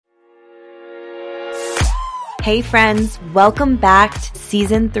Hey friends, welcome back to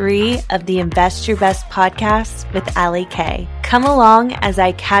season 3 of the Invest Your Best podcast with Ali Kay. Come along as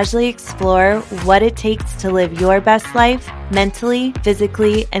I casually explore what it takes to live your best life mentally,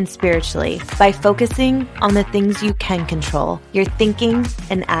 physically, and spiritually by focusing on the things you can control, your thinking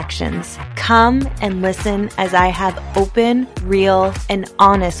and actions. Come and listen as I have open, real, and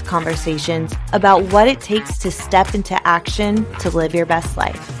honest conversations about what it takes to step into action to live your best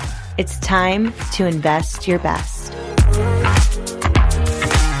life. It's time to invest your best.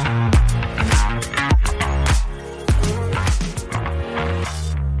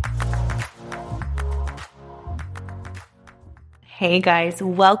 Hey guys,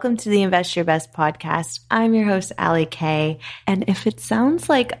 welcome to the Invest Your Best podcast. I'm your host, Ali Kay. And if it sounds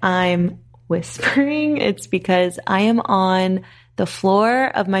like I'm whispering, it's because I am on the floor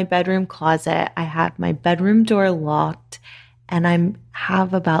of my bedroom closet. I have my bedroom door locked. And I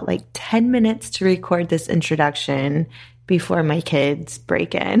have about 10 minutes to record this introduction before my kids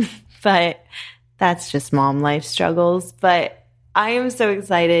break in. But that's just mom life struggles. But I am so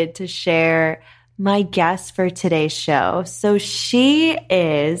excited to share my guest for today's show. So she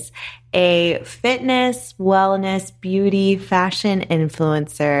is a fitness, wellness, beauty, fashion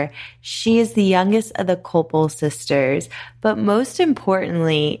influencer. She is the youngest of the Copel sisters. But most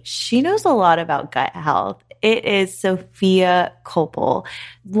importantly, she knows a lot about gut health. It is Sophia Copel.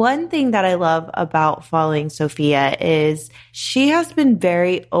 One thing that I love about following Sophia is she has been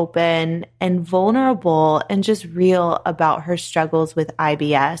very open and vulnerable and just real about her struggles with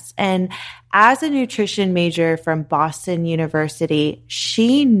IBS. And as a nutrition major from Boston University,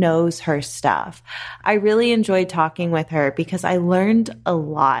 she knows her stuff. I really enjoyed talking with her because I learned a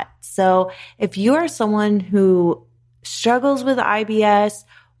lot. So if you are someone who struggles with IBS,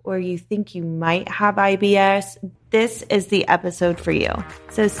 or you think you might have IBS, this is the episode for you.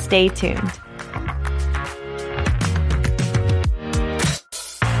 So stay tuned.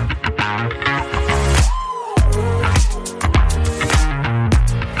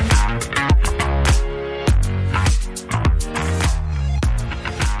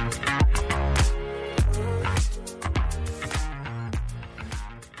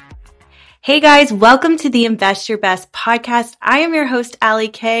 Hey guys, welcome to the Invest Your Best podcast. I am your host, Ali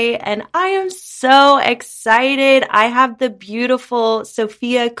Kay, and I am so excited. I have the beautiful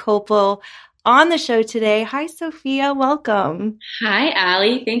Sophia Copel on the show today. Hi, Sophia. Welcome. Hi,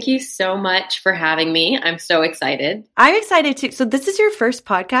 Ali. Thank you so much for having me. I'm so excited. I'm excited too. So this is your first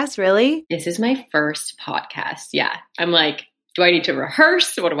podcast, really? This is my first podcast. Yeah. I'm like, do I need to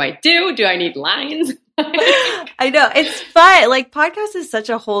rehearse? What do I do? Do I need lines? I know. It's fun. Podcast is such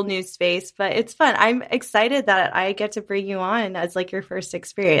a whole new space, but it's fun. I'm excited that I get to bring you on as your first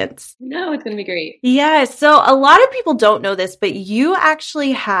experience. No, it's going to be great. Yeah. So a lot of people don't know this, but you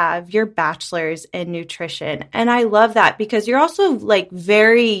actually have your bachelor's in nutrition. And I love that because you're also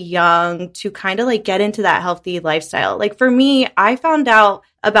very young to kind of get into that healthy lifestyle. For me, I found out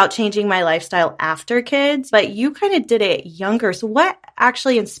about changing my lifestyle after kids, but you kind of did it younger. So what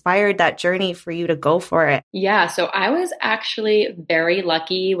actually inspired that journey for you to go for it? Yeah, so I was actually very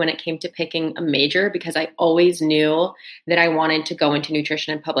lucky when it came to picking a major because I always knew that I wanted to go into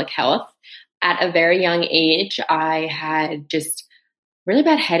nutrition and public health. At a very young age, I had just really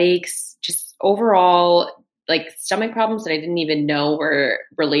bad headaches, just overall stomach problems that I didn't even know were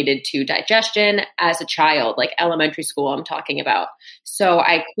related to digestion as a child, elementary school I'm talking about. So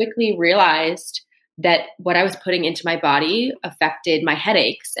I quickly realized that what I was putting into my body affected my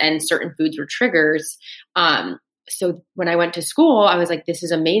headaches and certain foods were triggers. So when I went to school, I was like, this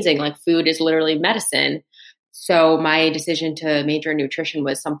is amazing. Food is literally medicine. So my decision to major in nutrition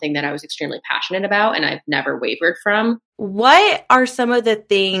was something that I was extremely passionate about and I've never wavered from. What are some of the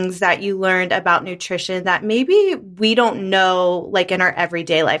things that you learned about nutrition that maybe we don't know in our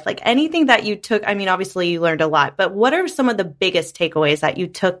everyday life? Anything that you took, obviously you learned a lot, but what are some of the biggest takeaways that you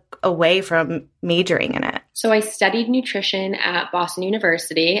took away from majoring in it? So I studied nutrition at Boston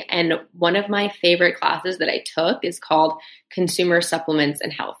University, and one of my favorite classes that I took is called Consumer Supplements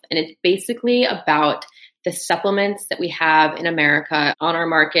and Health. And it's basically about the supplements that we have in America on our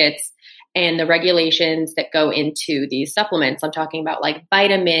markets and the regulations that go into these supplements. I'm talking about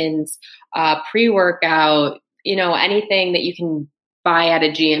vitamins, pre-workout, anything that you can buy at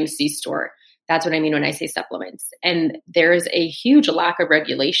a GMC store. That's what I mean when I say supplements. And there's a huge lack of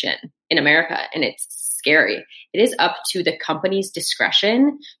regulation in America, and it's scary. It is up to the company's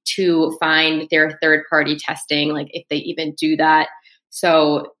discretion to find their third-party testing, if they even do that.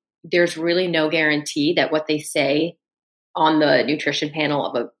 So there's really no guarantee that what they say on the nutrition panel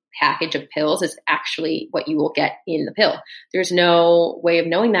of a package of pills is actually what you will get in the pill. There's no way of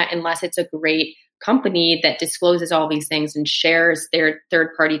knowing that unless it's a great company that discloses all these things and shares their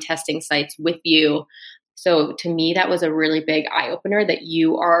third-party testing sites with you. So to me, that was a really big eye-opener that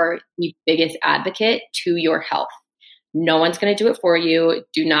you are the biggest advocate to your health. No one's going to do it for you.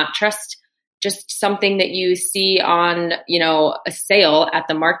 Do not trust just something that you see on, a sale at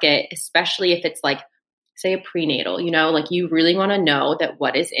the market, especially if it's like, say, a prenatal, like you really want to know that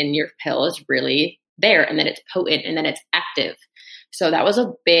what is in your pill is really there and that it's potent and that it's active. So that was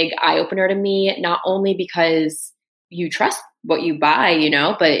a big eye-opener to me, not only because you trust what you buy,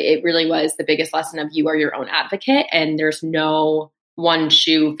 but it really was the biggest lesson of you are your own advocate and there's no one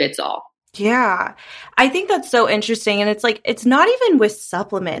shoe fits all. Yeah, I think that's so interesting. And it's like, it's not even with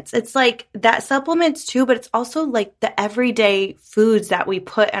supplements. It's like that supplements too, but it's also like the everyday foods that we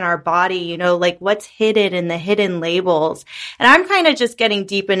put in our body, like what's hidden in the hidden labels. And I'm kind of just getting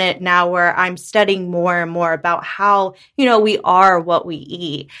deep in it now where I'm studying more and more about how, we are what we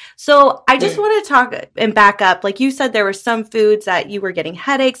eat. So I just want to talk and back up. Like you said, there were some foods that you were getting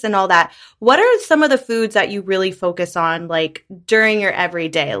headaches and all that. What are some of the foods that you really focus on like during your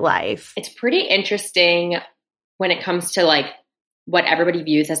everyday life? It's pretty interesting when it comes to like what everybody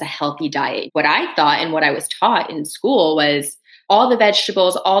views as a healthy diet. What I thought and what I was taught in school was all the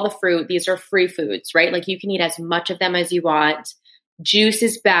vegetables, all the fruit, these are free foods, right? Like you can eat as much of them as you want. Juice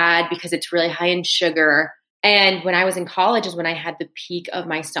is bad because it's really high in sugar. And when I was in college is when I had the peak of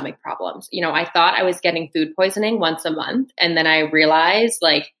my stomach problems. I thought I was getting food poisoning once a month. And then I realized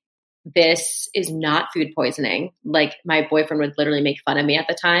like, this is not food poisoning. Like my boyfriend would literally make fun of me at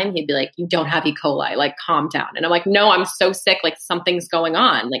the time. He'd be like, you don't have E. coli, like calm down. And I'm like, no, I'm so sick. Like something's going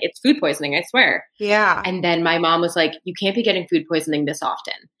on. Like it's food poisoning, I swear. Yeah. And then my mom was like, you can't be getting food poisoning this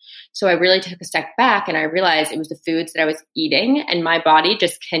often. So I really took a step back and I realized it was the foods that I was eating and my body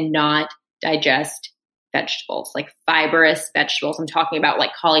just cannot digest vegetables, like fibrous vegetables. I'm talking about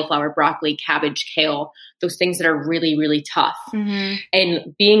like cauliflower, broccoli, cabbage, kale, those things that are really, really tough. Mm-hmm.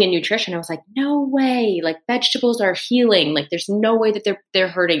 And being in nutrition, I was like, no way, like vegetables are healing. Like there's no way that they're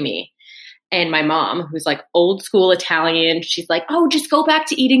hurting me. And my mom, who's like old school Italian, she's like, oh, just go back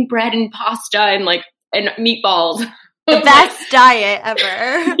to eating bread and pasta and meatballs. The best diet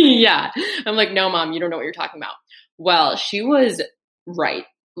ever. Yeah. I'm like, no, Mom, you don't know what you're talking about. Well, she was right.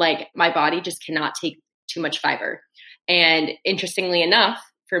 Like my body just cannot take too much fiber. And interestingly enough,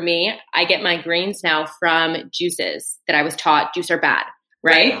 for me, I get my grains now from juices that I was taught juice are bad,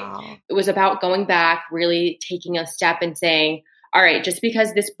 right? Wow. It was about going back, really taking a step and saying, all right, just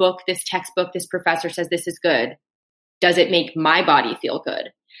because this book, this textbook, this professor says this is good, does it make my body feel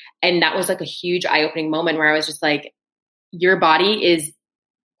good? And that was like a huge eye-opening moment where I was just like, your body is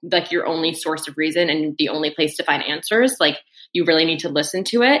like your only source of reason and the only place to find answers. Like you really need to listen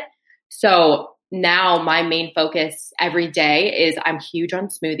to it. So now my main focus every day is I'm huge on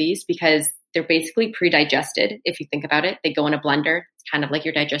smoothies because they're basically pre-digested. If you think about it, they go in a blender. It's kind of like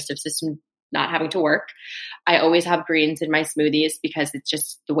your digestive system not having to work. I always have greens in my smoothies because it's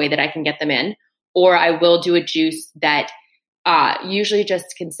just the way that I can get them in. Or I will do a juice that usually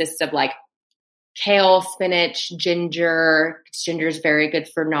just consists of like kale, spinach, ginger. Ginger is very good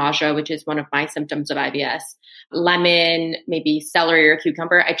for nausea, which is one of my symptoms of IBS. Lemon, maybe celery or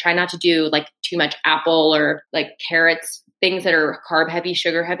cucumber. I try not to do like too much apple or like carrots, things that are carb heavy,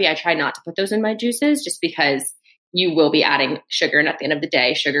 sugar heavy. I try not to put those in my juices just because you will be adding sugar. And at the end of the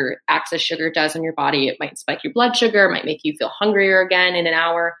day, sugar acts as sugar does in your body. It might spike your blood sugar, it might make you feel hungrier again in an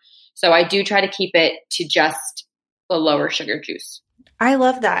hour. So I do try to keep it to just a lower sugar juice. I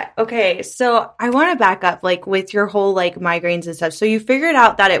love that. Okay. So I want to back up like with your whole like migraines and stuff. So you figured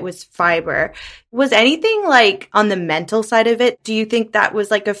out that it was fiber. Was anything like on the mental side of it? Do you think that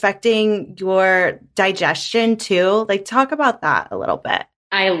was like affecting your digestion too? Like talk about that a little bit.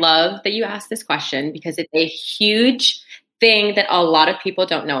 I love that you asked this question because it's a huge thing that a lot of people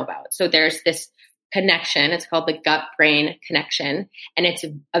don't know about. So there's this connection. It's called the gut-brain connection. And it's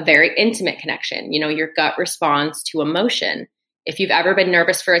a very intimate connection. Your gut responds to emotion. If you've ever been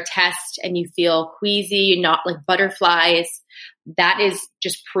nervous for a test and you feel queasy, not like butterflies, that is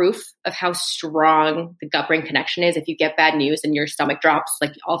just proof of how strong the gut-brain connection is. If you get bad news and your stomach drops,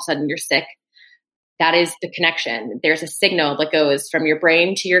 like all of a sudden you're sick, that is the connection. There's a signal that goes from your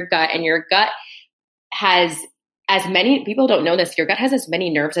brain to your gut, and your gut has as many, people don't know this, your gut has as many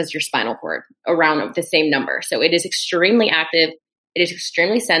nerves as your spinal cord, around the same number. So it is extremely active. It is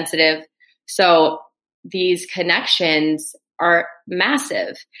extremely sensitive. So these connections are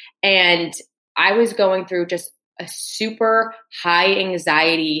massive. And I was going through just a super high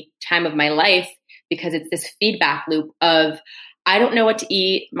anxiety time of my life because it's this feedback loop of, I don't know what to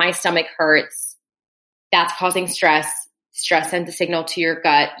eat. My stomach hurts. That's causing stress. stress sends a signal to your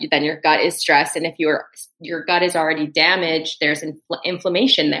gut, then your gut is stressed. And if your gut is already damaged, there's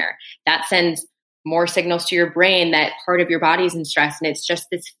inflammation there. That sends more signals to your brain that part of your body is in stress. And it's just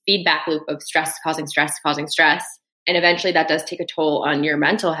this feedback loop of stress causing stress, causing stress. And eventually that does take a toll on your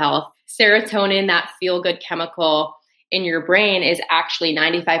mental health. Serotonin, that feel-good chemical in your brain, is actually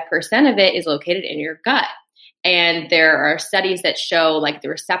 95% of it is located in your gut. And there are studies that show like the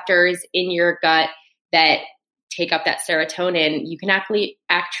receptors in your gut that take up that serotonin, you can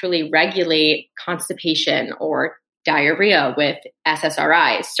actually regulate constipation or diarrhea with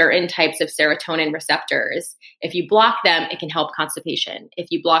SSRIs, certain types of serotonin receptors. If you block them, it can help constipation. If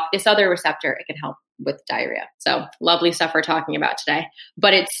you block this other receptor, it can help with diarrhea. So lovely stuff we're talking about today.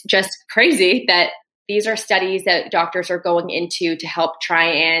 But it's just crazy that these are studies that doctors are going into to help try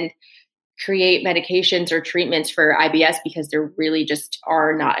and create medications or treatments for IBS because there really just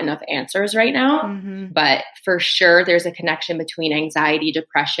are not enough answers right now. Mm-hmm. But for sure, there's a connection between anxiety,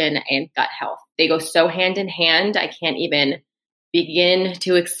 depression, and gut health. They go so hand in hand. I can't even begin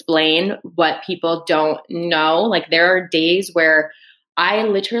to explain what people don't know. Like there are days where I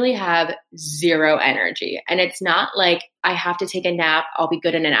literally have zero energy. And it's not like I have to take a nap, I'll be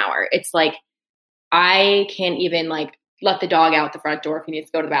good in an hour. It's like I can't even like let the dog out the front door if he needs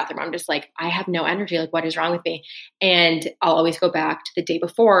to go to the bathroom. I'm just like, I have no energy. Like, what is wrong with me? And I'll always go back to the day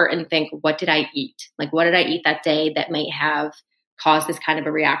before and think, what did I eat? Like, what did I eat that day that might have caused this kind of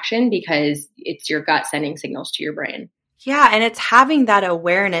a reaction? Because it's your gut sending signals to your brain. Yeah. And it's having that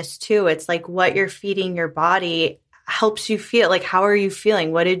awareness too. It's like what you're feeding your body helps you feel like, how are you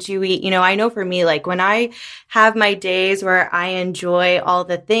feeling? What did you eat? I know for me, like when I have my days where I enjoy all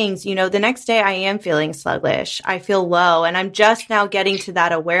the things, the next day I am feeling sluggish. I feel low. And I'm just now getting to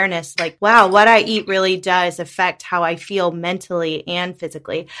that awareness, like, wow, what I eat really does affect how I feel mentally and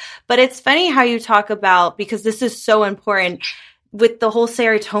physically. But it's funny how you talk about, because this is so important, with the whole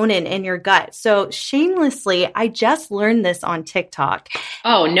serotonin in your gut. So shamelessly, I just learned this on TikTok.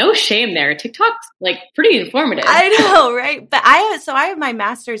 Oh, no shame there. TikTok's like pretty informative. I know, right? But I have my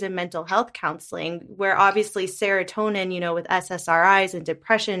master's in mental health counseling, where obviously serotonin, with SSRIs and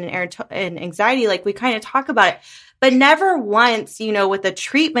depression and anxiety, like we kind of talk about it, but never once, with a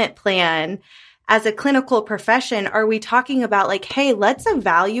treatment plan as a clinical profession, are we talking about like, hey, let's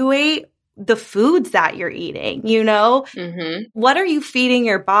evaluate the foods that you're eating, Mm-hmm. What are you feeding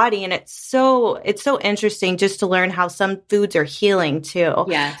your body? And it's so interesting just to learn how some foods are healing too.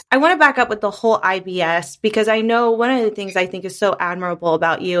 Yes. I want to back up with the whole IBS, because I know one of the things I think is so admirable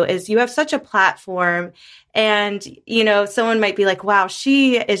about you is you have such a platform. And, someone might be like, wow,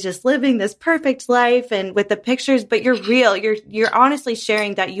 she is just living this perfect life and with the pictures, but you're real. You're honestly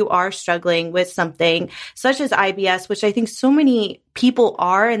sharing that you are struggling with something such as IBS, which I think so many people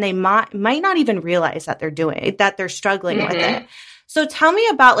are, and they might not even realize that they're struggling mm-hmm. with it. So tell me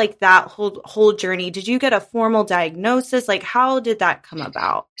about like that whole journey. Did you get a formal diagnosis? Like, how did that come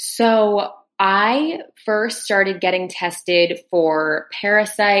about? So I first started getting tested for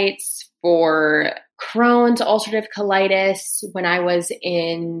parasites, for Crohn's, ulcerative colitis when I was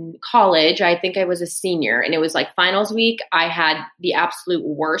in college. I think I was a senior, and it was like finals week. I had the absolute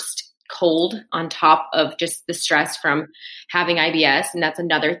worst cold on top of just the stress from having IBS. And that's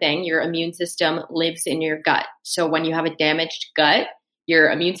another thing. Your immune system lives in your gut. So when you have a damaged gut, your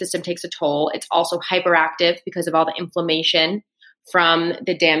immune system takes a toll. It's also hyperactive because of all the inflammation from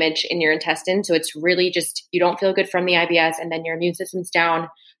the damage in your intestine. So it's really just, you don't feel good from the IBS, and then your immune system's down.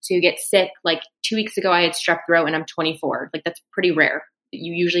 So you get sick. Like 2 weeks ago, I had strep throat and I'm 24. Like that's pretty rare.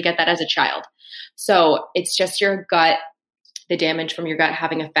 You usually get that as a child. So it's just your gut, the damage from your gut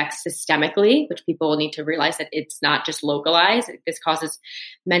having effects systemically, which people need to realize that it's not just localized. This causes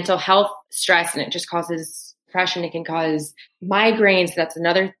mental health stress, and it just causes depression. It can cause migraines. That's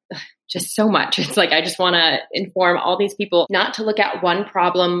another, just so much. It's like, I just want to inform all these people not to look at one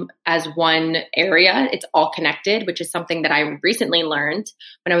problem as one area. It's all connected, which is something that I recently learned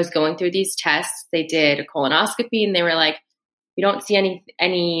when I was going through these tests. They did a colonoscopy and they were like, you don't see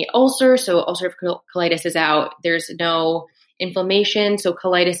any ulcer. So ulcerative colitis is out. There's no inflammation. So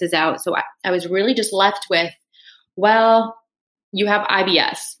colitis is out. So I was really just left with, well, you have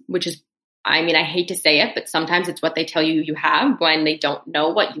IBS, which is, I mean, I hate to say it, but sometimes it's what they tell you you have when they don't know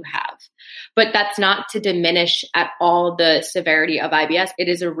what you have. But that's not to diminish at all the severity of IBS. It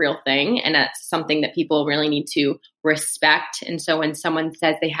is a real thing, and that's something that people really need to respect. And so when someone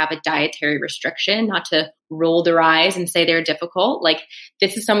says they have a dietary restriction, not to roll their eyes and say they're difficult, like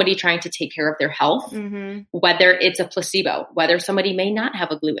this is somebody trying to take care of their health, mm-hmm. whether it's a placebo, whether somebody may not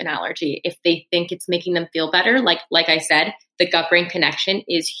have a gluten allergy. If they think it's making them feel better, like I said, the gut-brain connection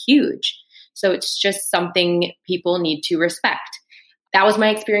is huge. So it's just something people need to respect. That was my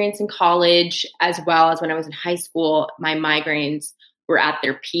experience in college, as well as when I was in high school. My migraines were at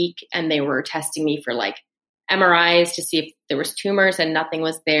their peak, and they were testing me for like MRIs to see if there was tumors, and nothing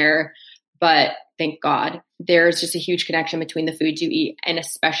was there. But thank God, there's just a huge connection between the foods you eat and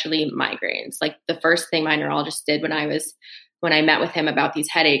especially migraines. Like the first thing my neurologist did when I met with him about these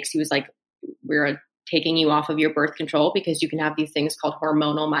headaches, he was like, we're taking you off of your birth control because you can have these things called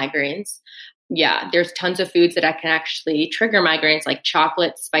hormonal migraines. Yeah, there's tons of foods that can actually trigger migraines, like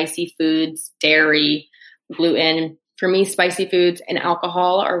chocolate, spicy foods, dairy, gluten. For me, spicy foods and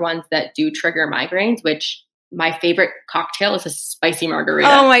alcohol are ones that do trigger migraines, which my favorite cocktail is a spicy margarita.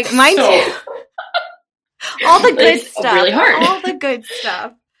 Oh my, mine too. All the good stuff. Really hard. All the good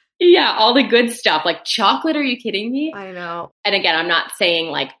stuff. Yeah, all the good stuff. Like chocolate, are you kidding me? I know. And again, I'm not saying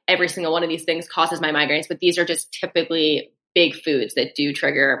like every single one of these things causes my migraines, but these are just typically big foods that do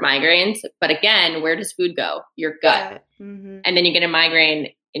trigger migraines. But again, where does food go? Your gut. Yeah. Mm-hmm. And then you get a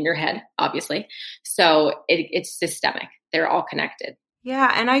migraine in your head, obviously. So it's systemic. They're all connected.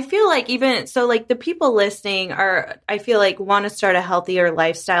 Yeah. And I feel like even so, like the people listening I feel like want to start a healthier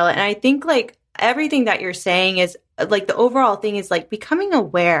lifestyle. And I think like everything that you're saying is like the overall thing is like becoming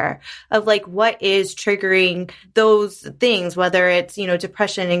aware of like what is triggering those things, whether it's,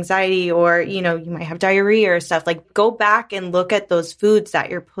 depression, anxiety, or, you might have diarrhea or stuff. Like go back and look at those foods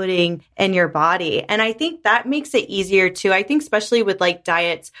that you're putting in your body. And I think that makes it easier too. I think especially with like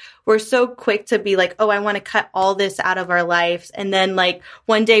diets, we're so quick to be like, oh, I want to cut all this out of our lives. And then like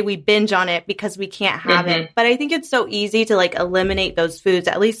one day we binge on it because we can't have it. But I think it's so easy to like eliminate those foods,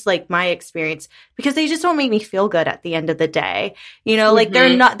 at least like my experience, because they just don't make me feel good at the end of the day. Like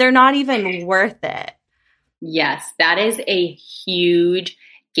they're not even worth it. Yes, that is a huge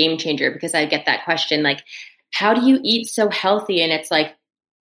game changer, because I get that question, like, how do you eat so healthy? And it's like,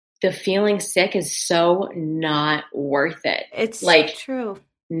 the feeling sick is so not worth it. It's like so true.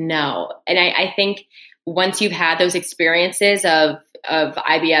 No. And I think once you've had those experiences of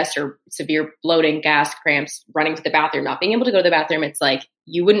IBS or severe bloating, gas, cramps, running to the bathroom, not being able to go to the bathroom, it's like,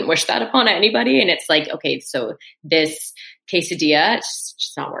 you wouldn't wish that upon anybody. And it's like, okay, so this quesadilla, it's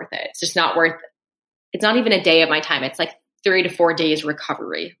just not worth it. It's just not worth it. It's not even a day of my time. It's like 3 to 4 days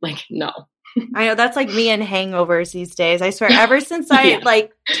recovery. Like, no. I know that's like me and hangovers these days. I swear, ever since I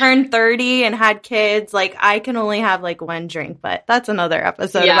like turned 30 and had kids, like I can only have like one drink, but that's another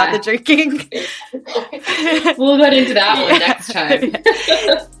episode about the drinking. We'll get into that one next time.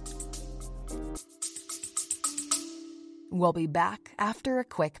 We'll be back after a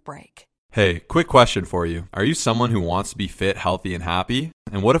quick break. Hey, quick question for you. Are you someone who wants to be fit, healthy, and happy?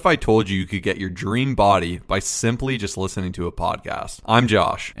 And what if I told you could get your dream body by simply just listening to a podcast? I'm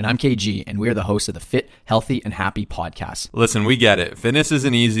Josh. And I'm KG, and we're the hosts of the Fit, Healthy, and Happy podcast. Listen, we get it. Fitness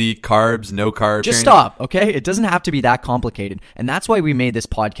isn't easy. Carbs, no carbs. Just stop, okay? It doesn't have to be that complicated. And that's why we made this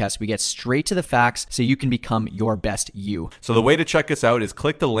podcast. We get straight to the facts so you can become your best you. So the way to check us out is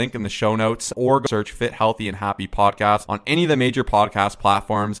click the link in the show notes or search Fit, Healthy, and Happy podcast on any of the major podcast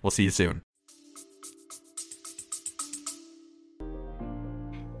platforms. We'll see you soon.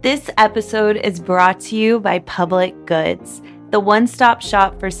 This episode is brought to you by Public Goods, the one-stop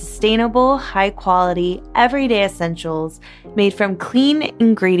shop for sustainable, high-quality, everyday essentials made from clean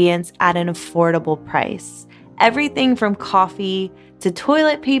ingredients at an affordable price. Everything from coffee to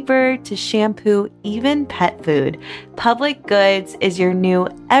toilet paper to shampoo, even pet food. Public Goods is your new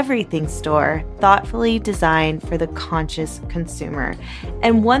everything store, thoughtfully designed for the conscious consumer.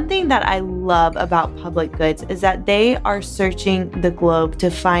 And one thing that I love about Public Goods is that they are searching the globe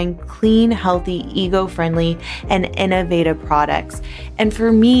to find clean, healthy, eco-friendly, and innovative products. And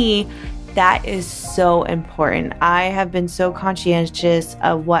for me, that is so important. I have been so conscientious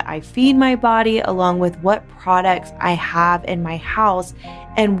of what I feed my body, along with what products I have in my house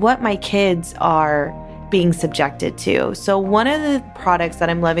and what my kids are being subjected to. So one of the products that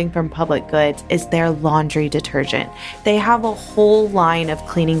I'm loving from Public Goods is their laundry detergent. They have a whole line of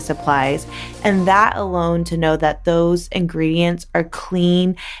cleaning supplies, and that alone, to know that those ingredients are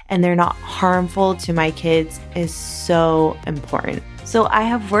clean and they're not harmful to my kids, is so important. So I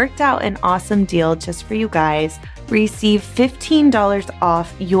have worked out an awesome deal just for you guys. Receive $15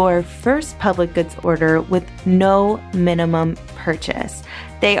 off your first Public Goods order with no minimum purchase.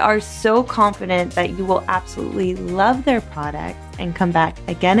 They are so confident that you will absolutely love their products and come back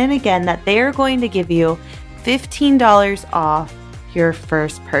again and again, that they are going to give you $15 off your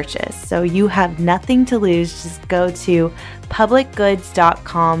first purchase. So you have nothing to lose. Just go to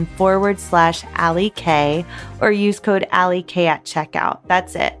publicgoods.com/AllieK or use code AllieK at checkout.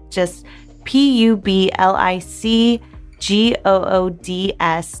 That's it. Just PUBLIC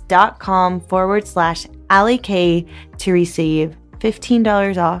goods.com/AllieK to receive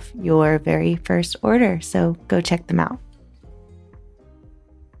 $15 off your very first order. So go check them out.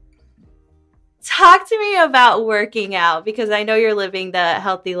 Talk to me about working out, because I know you're living the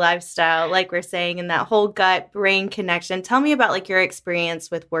healthy lifestyle, like we're saying, and that whole gut-brain connection. Tell me about like your experience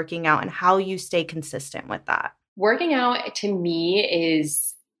with working out and how you stay consistent with that. Working out to me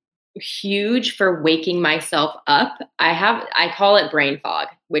is huge for waking myself up. I call it brain fog,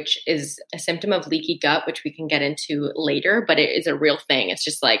 which is a symptom of leaky gut, which we can get into later, but it is a real thing. It's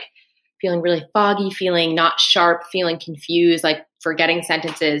just like feeling really foggy, feeling not sharp, feeling confused, like forgetting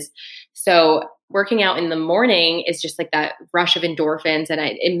sentences. So working out in the morning is just like that rush of endorphins, and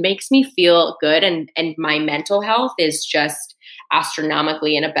it makes me feel good. And my mental health is just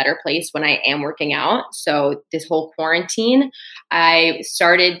astronomically in a better place when I am working out. So this whole quarantine, I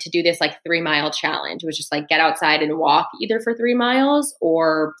started to do this like 3-mile challenge, which is like get outside and walk either for 3 miles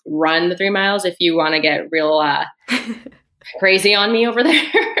or run the 3 miles if you want to get real crazy on me over there.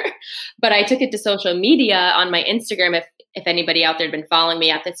 But I took it to social media on my Instagram. If anybody out there had been following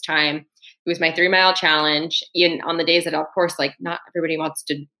me at this time, it was my 3-mile challenge. Even on the days that, of course, like not everybody wants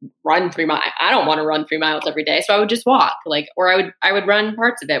to run 3 miles. I don't want to run 3 miles every day. So I would just walk, or I would run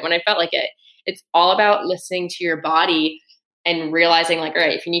parts of it when I felt like it. It's all about listening to your body and realizing like, all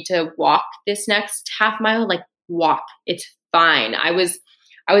right, if you need to walk this next half mile, like walk, it's fine. I was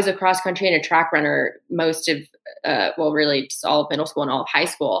a cross country and a track runner most of, really just all of middle school and all of high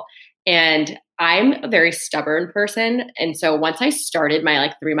school. And I'm a very stubborn person. And so once I started my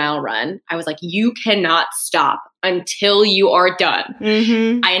like 3-mile run, I was like, you cannot stop until you are done.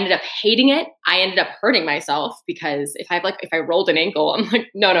 Mm-hmm. I ended up hating it. I ended up hurting myself because if I rolled an ankle, I'm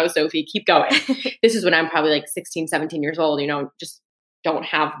like, no, Sophie, keep going. This is when I'm probably like 16, 17 years old, just don't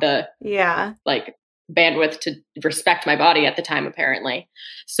have the like bandwidth to respect my body at the time, apparently.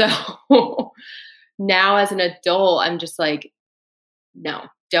 So now as an adult, I'm just like, no.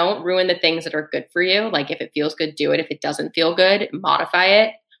 Don't ruin the things that are good for you. Like if it feels good, do it. If it doesn't feel good, modify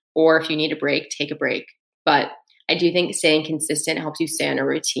it. Or if you need a break, take a break. But I do think staying consistent helps you stay on a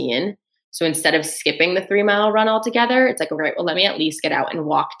routine. So instead of skipping the 3-mile run altogether, it's like, all right, well, let me at least get out and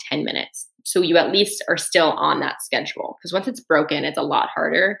walk 10 minutes. So you at least are still on that schedule. Because once it's broken, it's a lot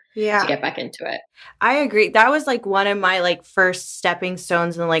harder to get back into it. I agree. That was like one of my like first stepping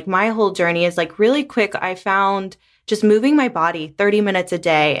stones. And like my whole journey is like really quick. I found just moving my body 30 minutes a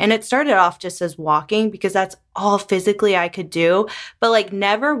day. And it started off just as walking because that's all physically I could do. But like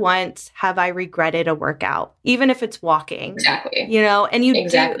never once have I regretted a workout, even if it's walking. Exactly. And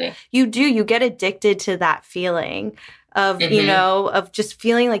you get addicted to that feeling of, of just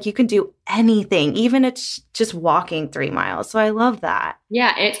feeling like you can do anything, even it's just walking 3 miles. So I love that.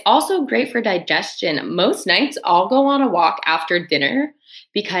 Yeah. And it's also great for digestion. Most nights I'll go on a walk after dinner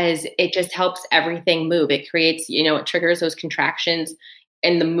because it just helps everything move. It creates, it triggers those contractions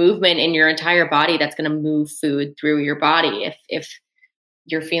and the movement in your entire body that's going to move food through your body. If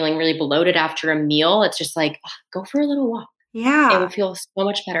you're feeling really bloated after a meal, it's just like, go for a little walk. Yeah. It will feel so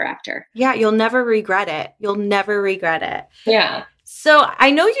much better after. Yeah. You'll never regret it. Yeah. So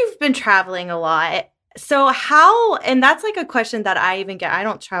I know you've been traveling a lot. So and that's like a question that I even get. I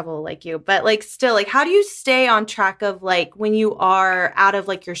don't travel like you, but like still, like how do you stay on track of like when you are out of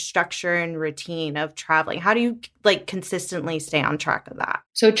like your structure and routine of traveling? How do you like consistently stay on track of that?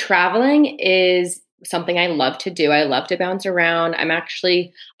 So traveling is something I love to do. I love to bounce around. I'm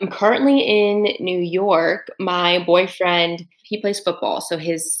currently in New York. My boyfriend, he plays football. So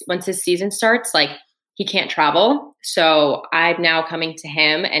once his season starts, like he can't travel. So I'm now coming to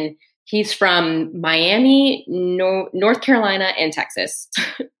him, and he's from Miami, North Carolina, and Texas.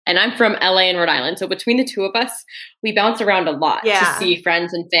 And I'm from LA and Rhode Island. So between the two of us, we bounce around a lot to see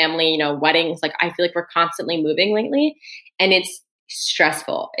friends and family, weddings. Like I feel like we're constantly moving lately, and it's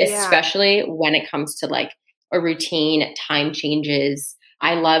stressful, especially when it comes to like a routine, time changes.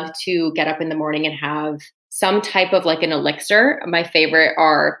 I love to get up in the morning and have some type of like an elixir. My favorite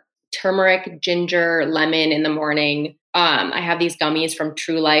are turmeric, ginger, lemon in the morning. I have these gummies from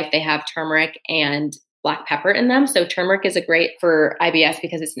True Life. They have turmeric and black pepper in them. So turmeric is great for IBS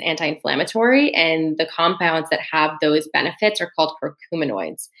because it's an anti-inflammatory, and the compounds that have those benefits are called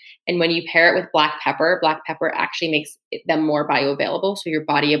curcuminoids. And when you pair it with black pepper actually makes them more bioavailable. So your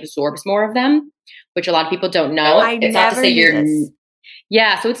body absorbs more of them, which a lot of people don't know. It's not to say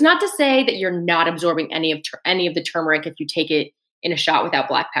so it's not to say that you're not absorbing any of the turmeric if you take it in a shot without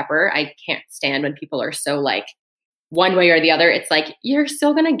black pepper. I can't stand when people are so like one way or the other. It's like you're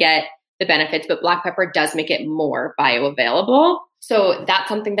still going to get the benefits, but black pepper does make it more bioavailable. So that's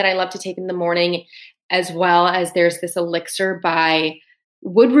something that I love to take in the morning. as well as there's this elixir by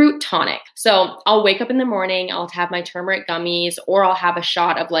Woodroot Tonic. So I'll wake up in the morning, I'll have my turmeric gummies, or I'll have a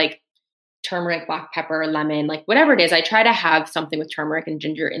shot of like turmeric, black pepper, lemon, like whatever it is. I try to have something with turmeric and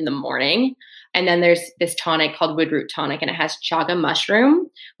ginger in the morning. And then there's this tonic called Woodroot Tonic, and it has chaga mushroom,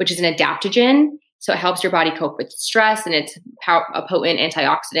 which is an adaptogen. So it helps your body cope with stress, and it's a potent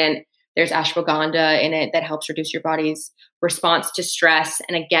antioxidant. There's ashwagandha in it that helps reduce your body's response to stress.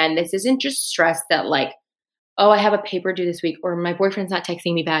 And again, this isn't just stress that like, oh, I have a paper due this week, or my boyfriend's not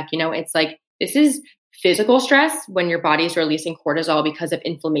texting me back. You know, it's like, this is physical stress when your body is releasing cortisol because of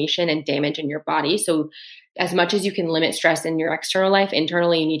inflammation and damage in your body. So as much as you can limit stress in your external life,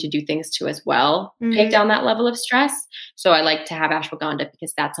 internally, you need to do things too as well, take down that level of stress. So I like to have ashwagandha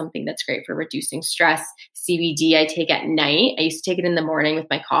because that's something that's great for reducing stress. CBD I take at night. I used to take it in the morning with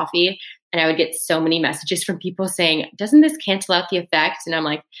my coffee, and I would get so many messages from people saying, doesn't this cancel out the effect? And I'm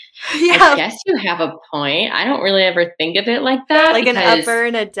like, I guess you have a point. I don't really ever think of it like that. Like an upper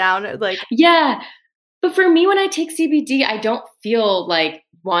and a down, like. Yeah. But for me, when I take CBD, I don't feel like,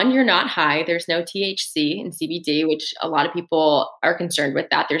 one, you're not high. There's no THC in CBD, which a lot of people are concerned with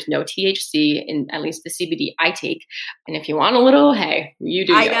that. There's no THC in at least the CBD I take. And if you want a little, hey, you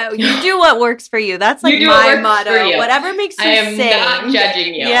do. I know. You do what works for you. That's like my motto. Whatever makes you sing. I am not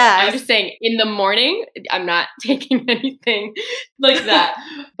judging you. Yeah. I'm just saying in the morning, I'm not taking anything like that.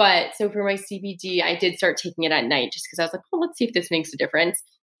 But so for my CBD, I did start taking it at night just because I was like, oh, let's see if this makes a difference.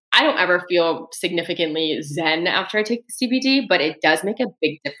 I don't ever feel significantly zen after I take the CBD, but it does make a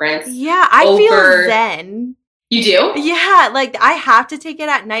big difference. Yeah, I feel zen. You do? Yeah, like I have to take it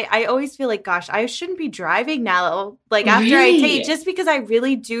at night. I always feel like, gosh, I shouldn't be driving now. Like after I take, just because I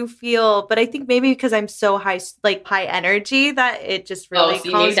really do feel, but I think maybe because I'm so high energy that it just really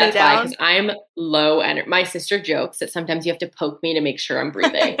calms me down. Because I'm low energy. My sister jokes that sometimes you have to poke me to make sure I'm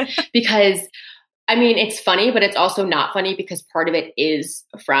breathing because I mean, it's funny, but it's also not funny because part of it is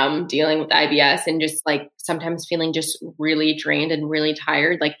from dealing with IBS and just like sometimes feeling just really drained and really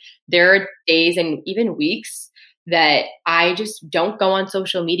tired. Like there are days and even weeks that I just don't go on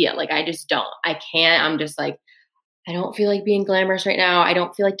social media. Like I just don't. I can't. I'm just like, I don't feel like being glamorous right now. I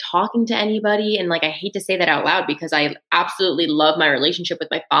don't feel like talking to anybody. And like, I hate to say that out loud because I absolutely love my relationship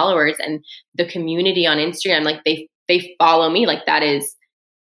with my followers and the community on Instagram. Like they follow me. Like that is,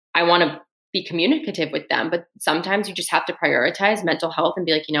 I want to be communicative with them. But sometimes you just have to prioritize mental health and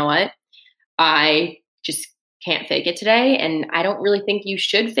be like, you know what? I just can't fake it today. And I don't really think you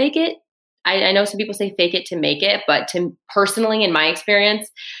should fake it. I know some people say fake it to make it, but to personally, in my experience,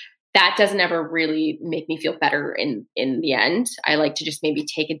 that doesn't ever really make me feel better in the end. I like to just maybe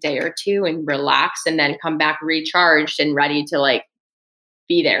take a day or two and relax and then come back recharged and ready to like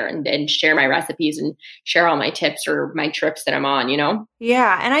be there and share my recipes and share all my tips or my trips that I'm on, you know?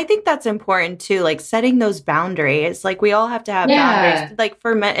 Yeah. And I think that's important too, like setting those boundaries. Like we all have to have boundaries, like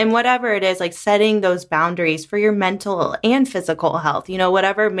for and whatever it is, like setting those boundaries for your mental and physical health, you know,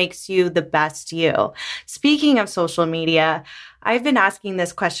 whatever makes you the best you. Speaking of social media, I've been asking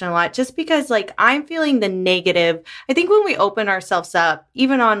this question a lot just because like I'm feeling the negative. I think when we open ourselves up,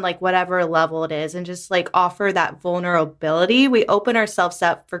 even on like whatever level it is and just like offer that vulnerability, we open ourselves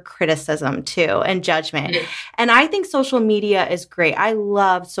up for criticism too and judgment. And I think social media is great. I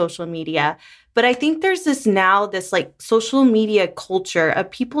love social media. But I think there's this like social media culture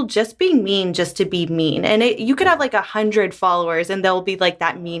of people just being mean just to be mean. And you could have like 100 followers and there'll be like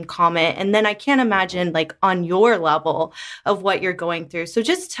that mean comment. And then I can't imagine like on your level of what you're going through. So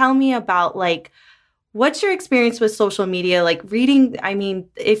just tell me about like, what's your experience with social media? Like reading, I mean,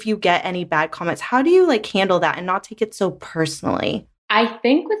 if you get any bad comments, how do you like handle that and not take it so personally? I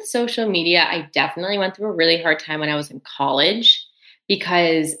think with social media, I definitely went through a really hard time when I was in college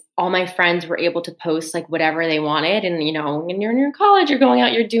because all my friends were able to post like whatever they wanted. And, you know, when you're in college, you're going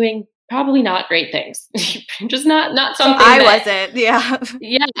out, you're doing probably not great things. Just not something wasn't. Yeah.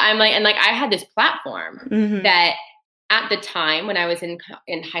 Yeah. I'm like, and like I had this platform that at the time when I was in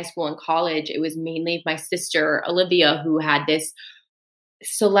high school and college, it was mainly my sister, Olivia, who had this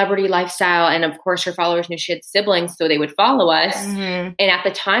celebrity lifestyle. And of course her followers knew she had siblings, so they would follow us. And at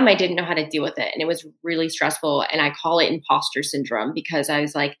the time I didn't know how to deal with it. And it was really stressful. And I call it imposter syndrome because I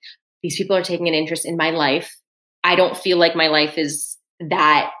was like, these people are taking an interest in my life. I don't feel like my life is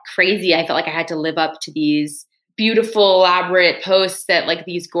that crazy. I felt like I had to live up to these beautiful, elaborate posts that like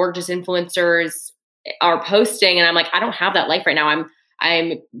these gorgeous influencers are posting. And I'm like, I don't have that life right now.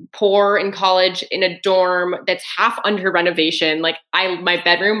 I'm poor in college in a dorm that's half under renovation. Like my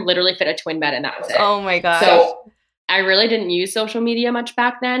bedroom literally fit a twin bed and that was it. Oh my God. So I really didn't use social media much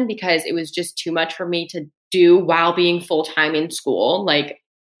back then because it was just too much for me to do while being full-time in school. Like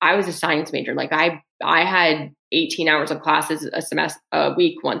I was a science major. Like I I had 18 hours of classes a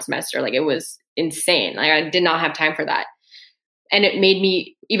week, one semester. Like, it was insane. Like, I did not have time for that. And it made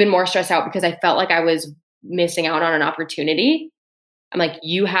me even more stressed out because I felt like I was missing out on an opportunity. I'm like,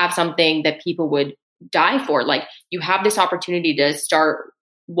 you have something that people would die for. Like, you have this opportunity to start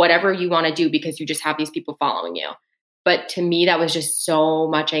whatever you want to do because you just have these people following you. But to me, that was just so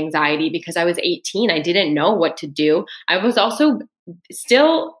much anxiety because I was 18. I didn't know what to do. I was also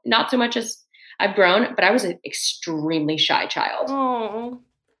still not so much as I've grown, but I was an extremely shy child. Oh,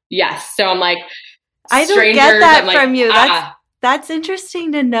 yes. So I'm like, I don't get that from you. That's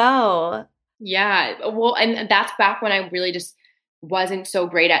interesting to know. Yeah. Well, and that's back when I really just wasn't so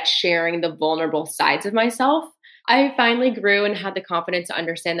great at sharing the vulnerable sides of myself. I finally grew and had the confidence to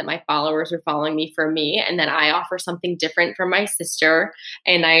understand that my followers were following me for me, and that I offer something different from my sister.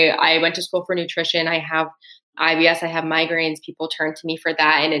 And I went to school for nutrition. I have IBS, I have migraines. People turn to me for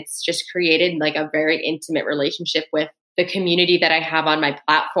that. And it's just created like a very intimate relationship with the community that I have on my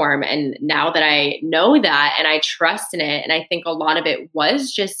platform. And now that I know that and I trust in it, and I think a lot of it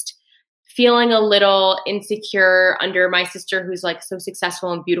was just feeling a little insecure under my sister, who's like so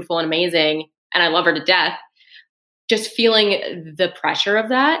successful and beautiful and amazing, and I love her to death, just feeling the pressure of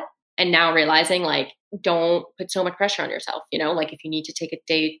that. And now realizing, like, don't put so much pressure on yourself, you know, like if you need to take a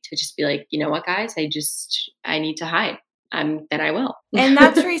day to just be like, you know what, guys, I need to hide. Then I will. And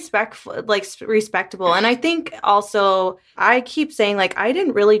that's respectable. And I think also, I keep saying, like, I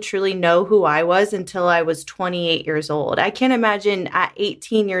didn't really truly know who I was until I was 28 years old. I can't imagine at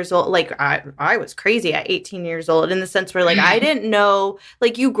 18 years old, like I was crazy at 18 years old in the sense where, like, I didn't know,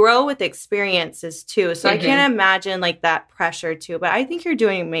 like, you grow with experiences too. So I can't imagine like that pressure too, but I think you're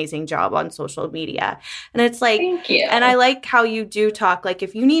doing an amazing job on social media. And it's like, thank you. And I like how you do talk, like,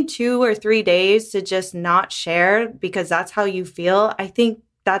 if you need 2 or 3 days to just not share because that's how you feel, I think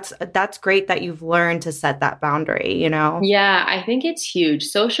that's great that you've learned to set that boundary, you know? Yeah, I think it's huge.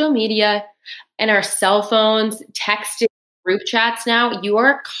 Social media and our cell phones, texting, group chats now, you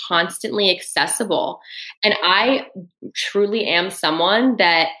are constantly accessible. And I truly am someone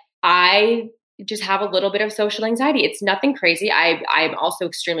that I just have a little bit of social anxiety. It's nothing crazy. I'm also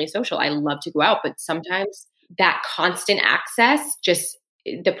extremely social. I love to go out, but sometimes that constant access, just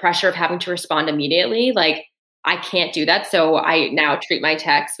the pressure of having to respond immediately, like, I can't do that. So I now treat my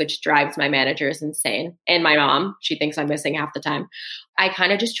texts, which drives my managers insane. And my mom, she thinks I'm missing half the time. I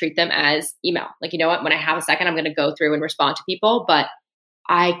kind of just treat them as email. Like, you know what, when I have a second, I'm going to go through and respond to people. But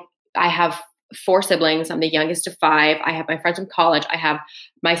I have 4 siblings. I'm the youngest of 5. I have my friends from college. I have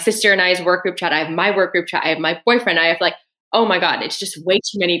my sister and I's work group chat. I have my work group chat. I have my boyfriend. I have, like, oh my God, it's just way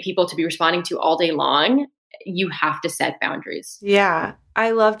too many people to be responding to all day long. You have to set boundaries. Yeah.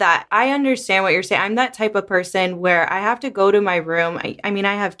 I love that. I understand what you're saying. I'm that type of person where I have to go to my room. I mean,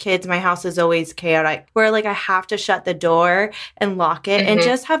 I have kids. My house is always chaotic, where, like, I have to shut the door and lock it and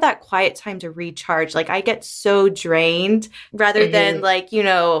just have that quiet time to recharge. Like, I get so drained rather than, like, you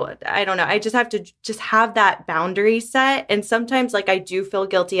know, I don't know. I just have to just have that boundary set. And sometimes, like, I do feel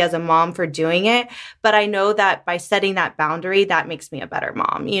guilty as a mom for doing it, but I know that by setting that boundary, that makes me a better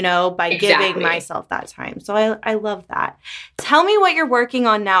mom, you know, by giving myself that time. So I love that. Tell me what you're working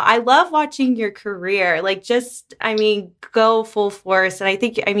on now. I love watching your career, like, just, I mean, go full force. And I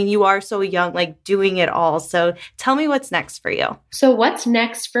think, I mean, you are so young, like, doing it all. So tell me what's next for you. So what's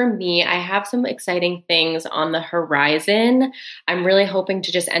next for me? I have some exciting things on the horizon. I'm really hoping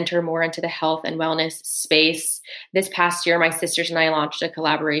to just enter more into the health and wellness space. This past year, my sisters and I launched a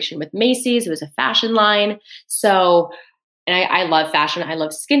collaboration with Macy's. It was a fashion line. So, and I love fashion. I love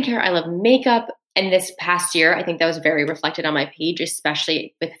skincare. I love makeup. And this past year, I think that was very reflected on my page,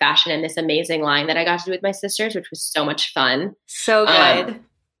 especially with fashion and this amazing line that I got to do with my sisters, which was so much fun. So good.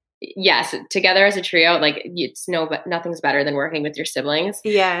 Yes. Together as a trio, like, nothing's better than working with your siblings.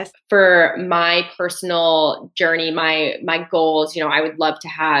 Yes. For my personal journey, my goals, you know, I would love to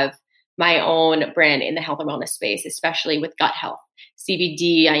have my own brand in the health and wellness space, especially with gut health.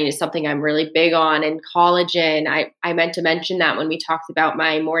 CBD is something I'm really big on, and collagen. I meant to mention that when we talked about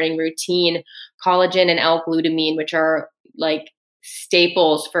my morning routine, collagen and L-glutamine, which are like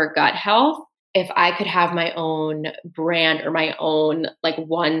staples for gut health. If I could have my own brand or my own, like,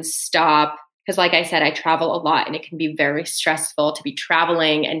 one-stop, because, like I said, I travel a lot and it can be very stressful to be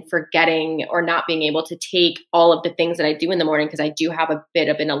traveling and forgetting or not being able to take all of the things that I do in the morning, because I do have a bit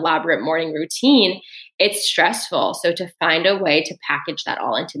of an elaborate morning routine. It's stressful. So to find a way to package that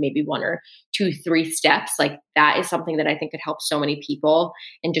all into maybe 1 or 2, 3 steps, like, that is something that I think could help so many people,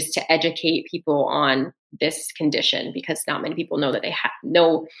 and just to educate people on this condition, because not many people know that they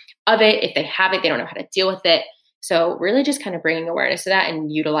know of it. If they have it, they don't know how to deal with it. So really just kind of bringing awareness to that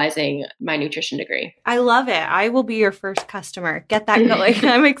and utilizing my nutrition degree. I love it. I will be your first customer. Get that going.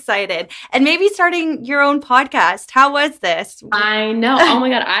 I'm excited. And maybe starting your own podcast. How was this? I know. Oh my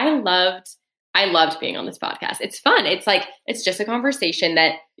God. I loved being on this podcast. It's fun. It's like, it's just a conversation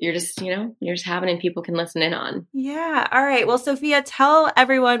that you're just having and people can listen in on. Yeah. All right. Well, Sophia, tell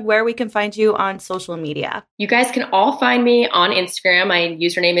everyone where we can find you on social media. You guys can all find me on Instagram. My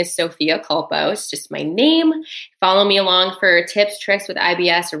username is Sophia Culpo. It's just my name. Follow me along for tips, tricks with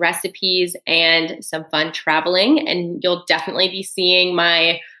IBS, recipes, and some fun traveling. And you'll definitely be seeing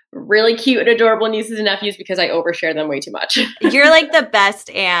my really cute and adorable nieces and nephews because I overshare them way too much. You're like the best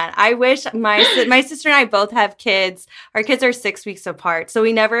aunt. I wish my sister and I both have kids. Our kids are 6 weeks apart. So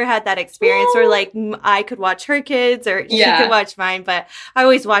we never had that experience where like I could watch her kids or she could watch mine. But I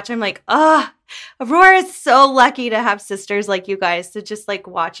always watch. I'm like, Aurora is so lucky to have sisters like you guys to just like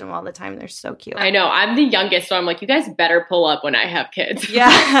watch them all the time. They're so cute. I know. I'm the youngest. So I'm like, you guys better pull up when I have kids. Yeah,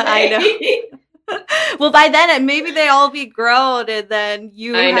 I know. Well, by then, maybe they all be grown and then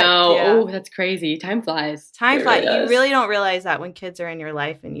you I know. Yeah. Oh, that's crazy. Time flies. Time flies. You really don't realize that when kids are in your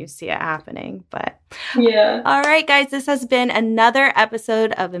life and you see it happening. But yeah. All right, guys, this has been another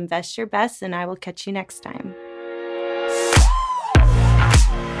episode of Invest Your Best, and I will catch you next time.